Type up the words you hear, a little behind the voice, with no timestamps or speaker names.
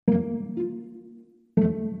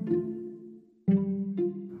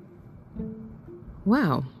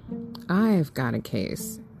Well, I've got a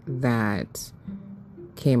case that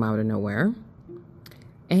came out of nowhere,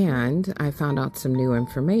 and I found out some new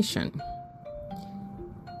information.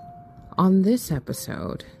 On this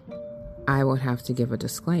episode, I would have to give a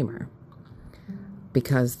disclaimer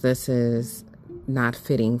because this is not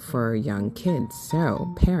fitting for young kids.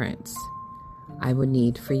 So, parents, I would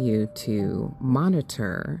need for you to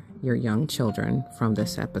monitor your young children from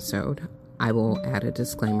this episode. I will add a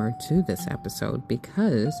disclaimer to this episode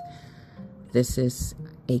because this is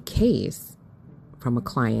a case from a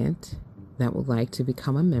client that would like to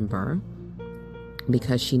become a member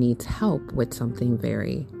because she needs help with something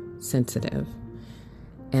very sensitive.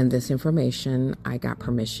 And this information I got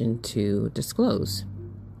permission to disclose.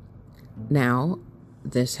 Now,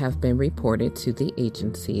 this have been reported to the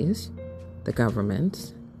agencies, the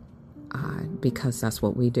government, because that's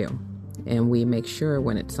what we do. And we make sure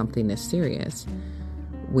when it's something that's serious,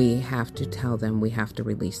 we have to tell them we have to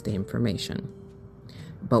release the information.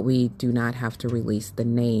 But we do not have to release the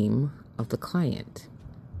name of the client.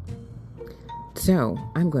 So,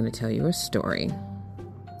 I'm going to tell you a story.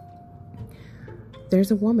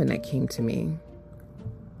 There's a woman that came to me.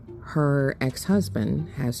 Her ex-husband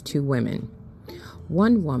has 2 women.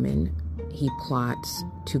 One woman, he plots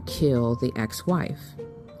to kill the ex-wife.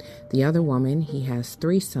 The other woman, he has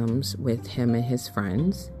threesomes with him and his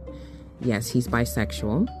friends. Yes, he's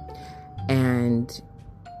bisexual. And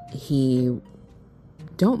he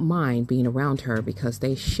don't mind being around her because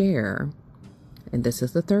they share, and this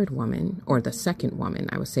is the third woman, or the second woman.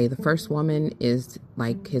 I would say the first woman is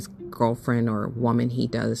like his girlfriend or woman he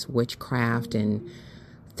does witchcraft and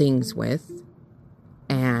things with.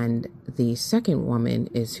 And the second woman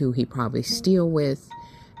is who he probably steal with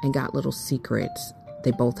and got little secrets. They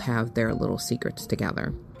both have their little secrets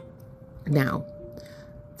together. Now,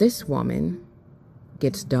 this woman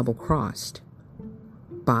gets double-crossed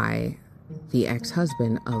by the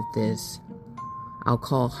ex-husband of this, I'll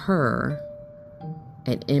call her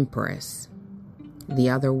an empress. The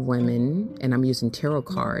other women, and I'm using tarot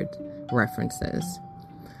card references.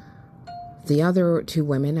 The other 2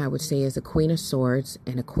 women, I would say, is a Queen of Swords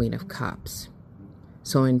and a Queen of Cups.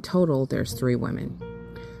 So in total, there's 3 women.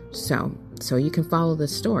 So you can follow the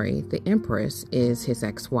story. The Empress is his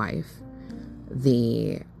ex-wife.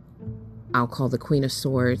 I'll call the Queen of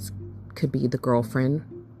Swords could be the girlfriend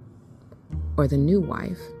or the new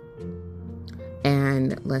wife.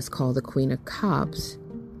 And let's call the Queen of Cups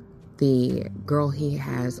the girl he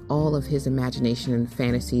has all of his imagination and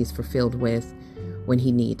fantasies fulfilled with when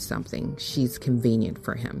he needs something. She's convenient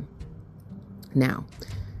for him. Now,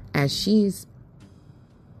 as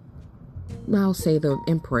I'll say the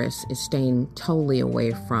Empress is staying totally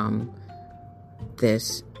away from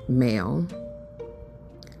this male,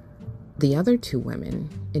 the other 2 women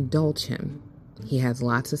indulge him. He has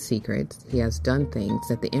lots of secrets. He has done things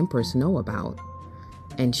that the Empress know about,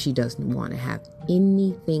 and she doesn't want to have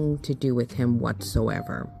anything to do with him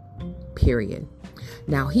whatsoever. Period.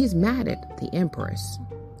 Now, he's mad at the Empress.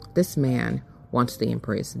 This man wants the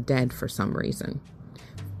Empress dead for some reason.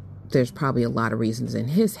 There's probably a lot of reasons in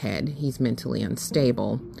his head. He's mentally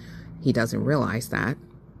unstable. He doesn't realize that.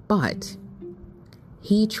 But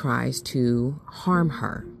he tries to harm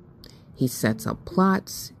her. He sets up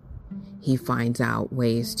plots. He finds out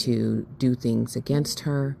ways to do things against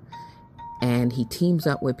her. And he teams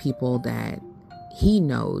up with people that he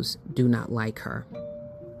knows do not like her.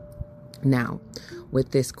 Now,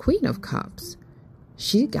 with this Queen of Cups,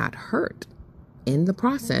 she got hurt in the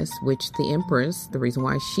process, which the Empress, the reason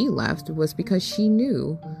why she left was because she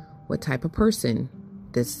knew what type of person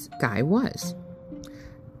this guy was.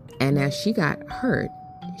 And as she got hurt,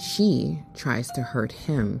 she tries to hurt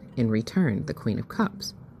him in return, the Queen of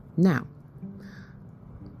Cups. Now,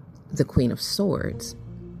 the Queen of Swords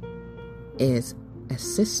is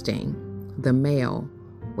assisting the male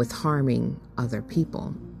with harming other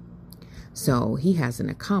people. So he has an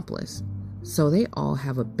accomplice. So they all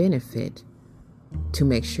have a benefit to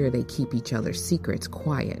make sure they keep each other's secrets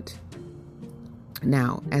quiet.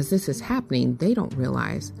 Now, as this is happening, they don't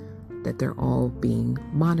realize that they're all being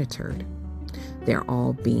monitored. They're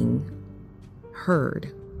all being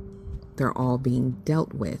heard. They're all being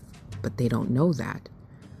dealt with, but they don't know that.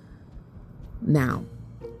 Now,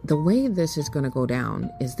 the way this is going to go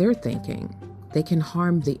down is they're thinking they can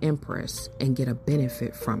harm the Empress and get a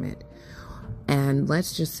benefit from it. And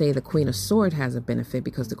let's just say the Queen of Swords has a benefit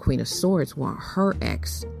because the Queen of Swords want her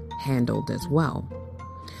ex handled as well.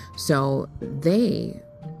 So they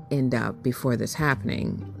end up, before this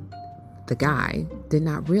happening, the guy did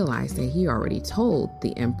not realize that he already told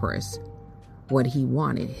the Empress what he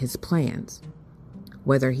wanted, his plans.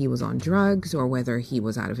 Whether he was on drugs or whether he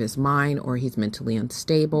was out of his mind or he's mentally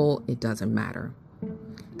unstable, it doesn't matter.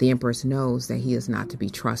 The Empress knows that he is not to be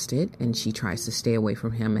trusted, and she tries to stay away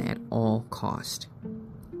from him at all cost.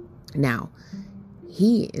 Now,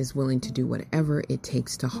 he is willing to do whatever it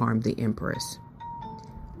takes to harm the Empress.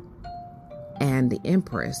 And the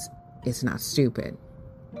Empress is not stupid.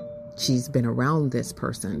 She's been around this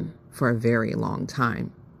person for a very long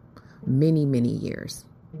time, many, many years.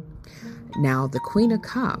 Now, the Queen of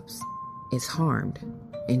Cups is harmed,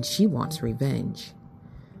 and she wants revenge.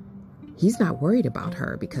 He's not worried about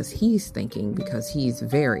her because he's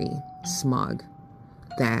very smug,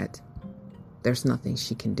 that there's nothing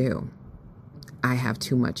she can do. I have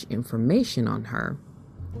too much information on her.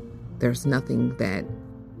 There's nothing that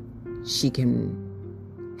she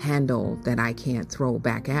can handle that I can't throw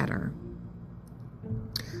back at her.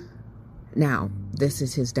 Now, this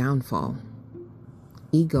is his downfall.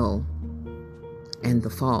 Ego and the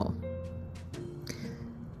fall.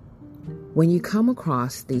 When you come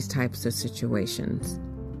across these types of situations,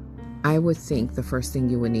 I would think the first thing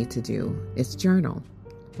you would need to do is journal,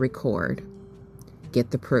 record,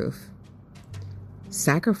 get the proof,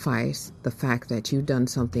 sacrifice the fact that you've done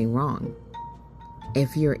something wrong.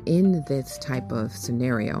 If you're in this type of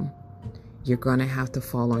scenario, you're going to have to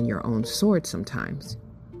fall on your own sword sometimes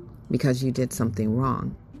because you did something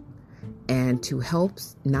wrong. And to help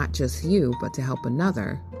not just you, but to help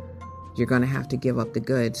another, you're going to have to give up the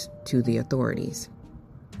goods to the authorities.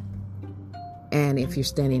 And if you're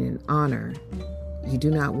standing in honor, you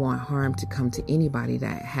do not want harm to come to anybody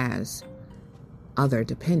that has other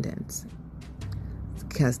dependents,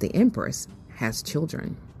 because the Empress has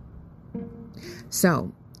children.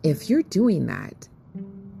 So if you're doing that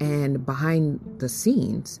and behind the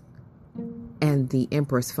scenes, and the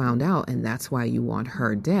Empress found out, and that's why you want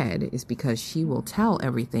her dead, is because she will tell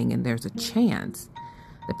everything, and there's a chance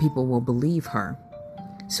that people will believe her.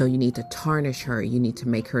 So you need to tarnish her. You need to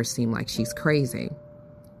make her seem like she's crazy.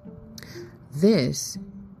 This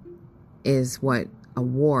is what a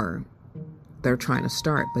war they're trying to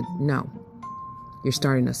start, but no. You're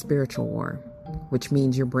starting a spiritual war, which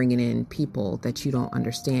means you're bringing in people that you don't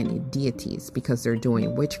understand, deities, because they're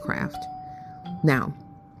doing witchcraft. Now,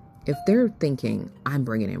 if they're thinking, I'm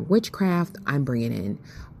bringing in witchcraft, I'm bringing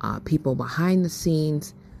in people behind the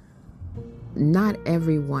scenes, not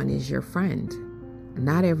everyone is your friend.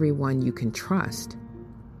 Not everyone you can trust.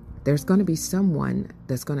 There's going to be someone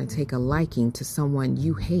that's going to take a liking to someone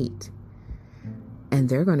you hate. And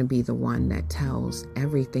they're going to be the one that tells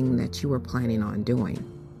everything that you were planning on doing.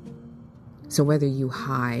 So whether you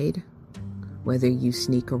hide, whether you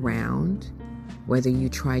sneak around, whether you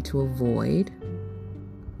try to avoid,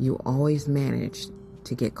 you always manage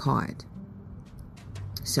to get caught.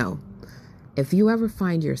 So if you ever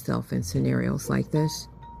find yourself in scenarios like this,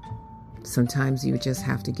 sometimes you just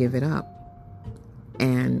have to give it up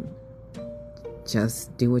and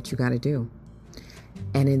just do what you got to do.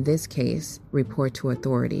 And in this case, report to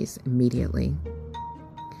authorities immediately.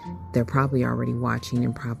 They're probably already watching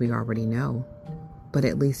and probably already know, but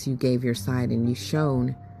at least you gave your side and you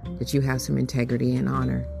shown that you have some integrity and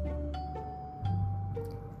honor.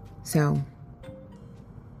 So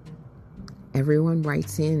everyone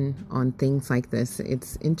writes in on things like this.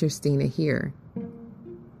 It's interesting to hear.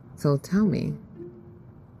 So tell me,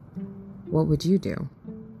 what would you do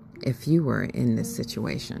if you were in this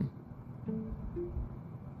situation?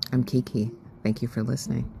 I'm Kiki. Thank you for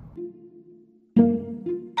listening.